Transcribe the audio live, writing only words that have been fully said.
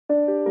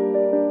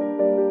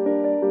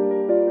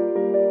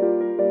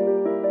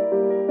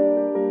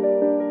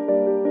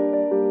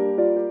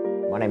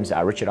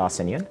name's Richard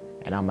Arsenian,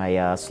 and I'm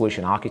a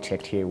solution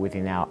architect here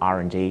within our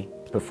R&D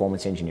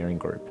performance engineering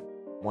group.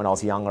 When I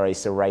was younger, I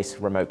used to race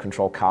remote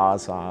control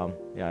cars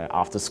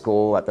after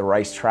school at the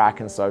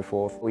racetrack and so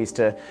forth. We used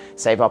to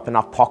save up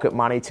enough pocket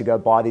money to go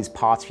buy these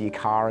parts for your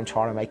car and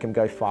try to make them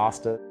go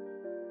faster.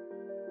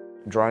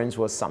 Drones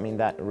was something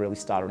that really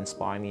started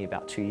inspiring me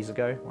about 2 years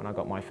ago when I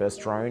got my first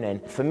drone.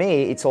 And for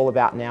me, it's all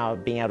about now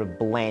being able to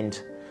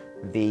blend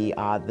the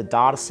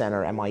data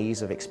center and my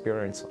years of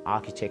experience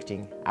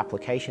architecting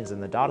applications in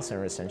the data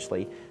center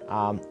essentially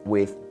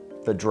with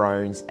the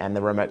drones and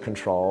the remote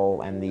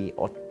control and the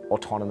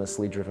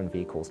autonomously driven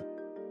vehicles.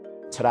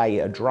 Today,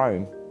 a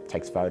drone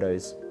takes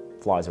photos,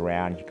 flies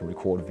around, you can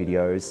record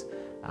videos.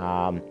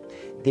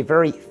 They're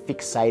very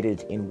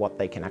fixated in what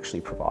they can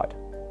actually provide.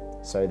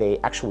 So their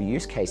actual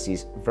use case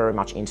is very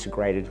much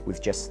integrated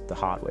with just the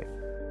hardware.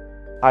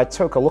 I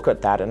took a look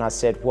at that and I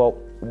said, well,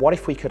 what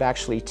if we could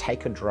actually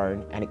take a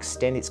drone and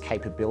extend its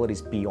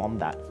capabilities beyond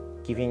that,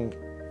 giving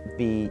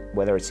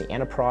whether it's the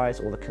enterprise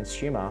or the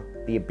consumer,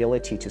 the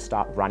ability to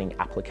start running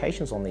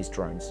applications on these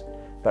drones,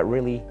 but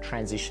really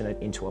transition it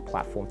into a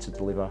platform to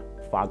deliver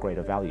far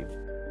greater value.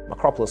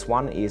 Acropolis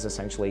One is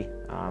essentially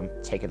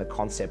taking the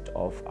concept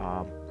of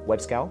web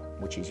scale,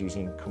 which is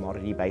using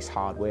commodity-based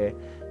hardware,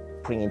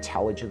 putting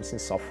intelligence in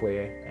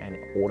software and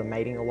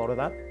automating a lot of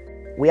that.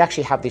 We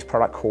actually have this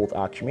product called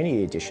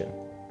Community Edition.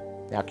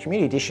 Now,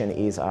 Community Edition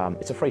is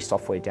it's a free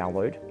software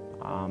download,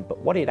 but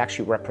what it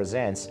actually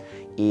represents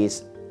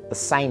is the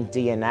same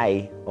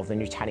DNA of the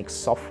Nutanix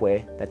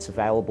software that's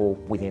available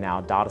within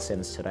our data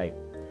centers today.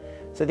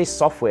 So this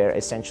software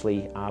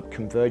essentially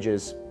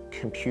converges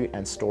compute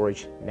and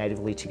storage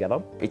natively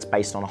together. It's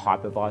based on a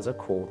hypervisor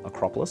called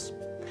Acropolis.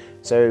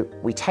 So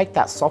we take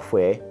that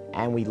software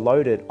and we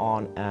load it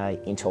on an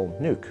Intel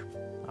NUC.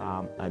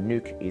 A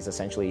NUC is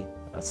essentially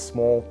a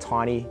small,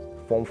 tiny,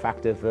 form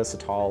factor,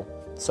 versatile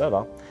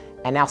server.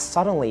 And now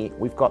suddenly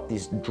we've got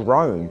this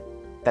drone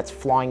that's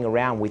flying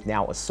around with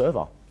now a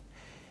server.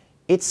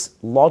 Its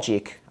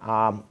logic,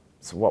 so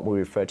what we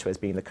refer to as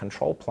being the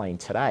control plane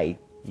today,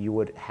 you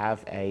would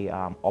have a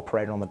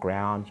operator on the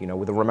ground,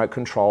 with a remote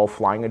control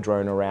flying a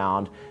drone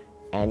around,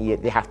 and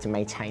yet they have to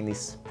maintain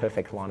this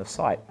perfect line of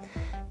sight.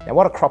 Now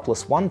what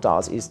Acropolis One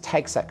does is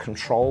takes that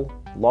control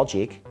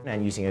logic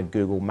and using a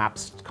Google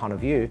Maps kind of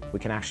view, we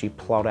can actually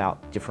plot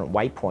out different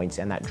waypoints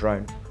and that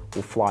drone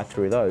will fly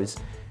through those.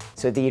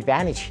 So the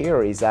advantage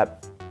here is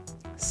that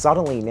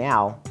suddenly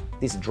now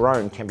this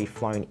drone can be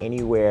flown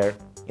anywhere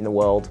in the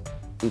world.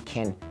 It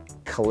can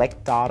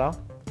collect data,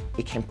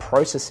 it can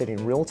process it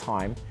in real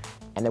time,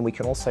 and then we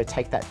can also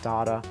take that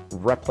data,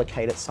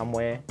 replicate it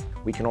somewhere.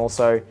 We can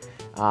also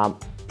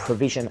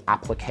provision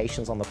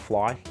applications on the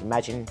fly.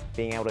 Imagine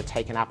being able to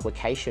take an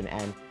application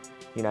and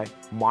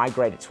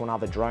migrate it to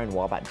another drone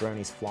while that drone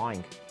is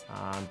flying.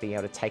 Being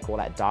able to take all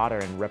that data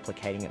and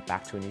replicating it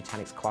back to a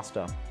Nutanix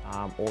cluster,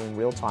 all in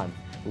real time.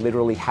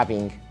 Literally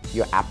having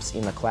your apps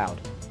in the cloud.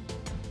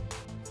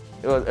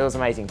 It was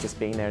amazing just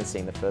being there and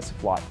seeing the first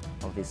flight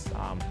of this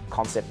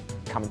concept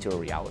coming to a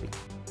reality.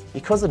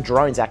 Because the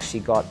drone's actually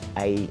got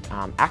a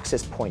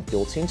access point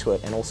built into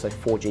it and also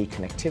 4G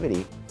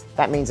connectivity,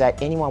 that means that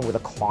anyone with a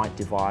client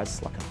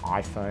device like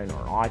an iPhone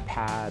or an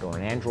iPad or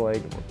an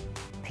Android or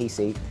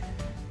PC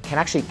can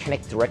actually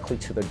connect directly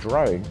to the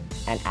drone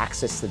and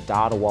access the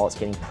data while it's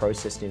getting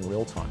processed in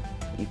real time.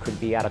 You could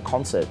be at a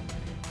concert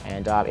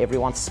and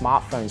everyone's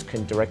smartphones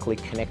can directly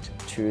connect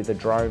to the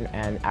drone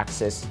and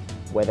access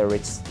whether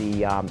it's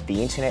the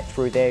internet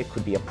through there, it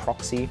could be a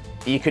proxy.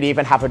 You could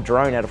even have a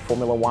drone at a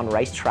Formula One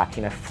racetrack,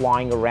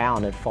 flying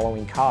around and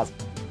following cars.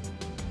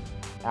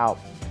 Our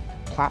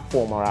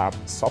platform or our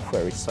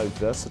software is so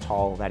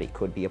versatile that it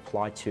could be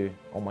applied to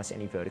almost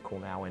any vertical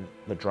now, and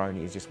the drone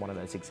is just one of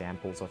those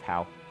examples of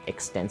how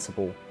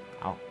extensible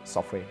our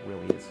software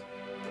really is.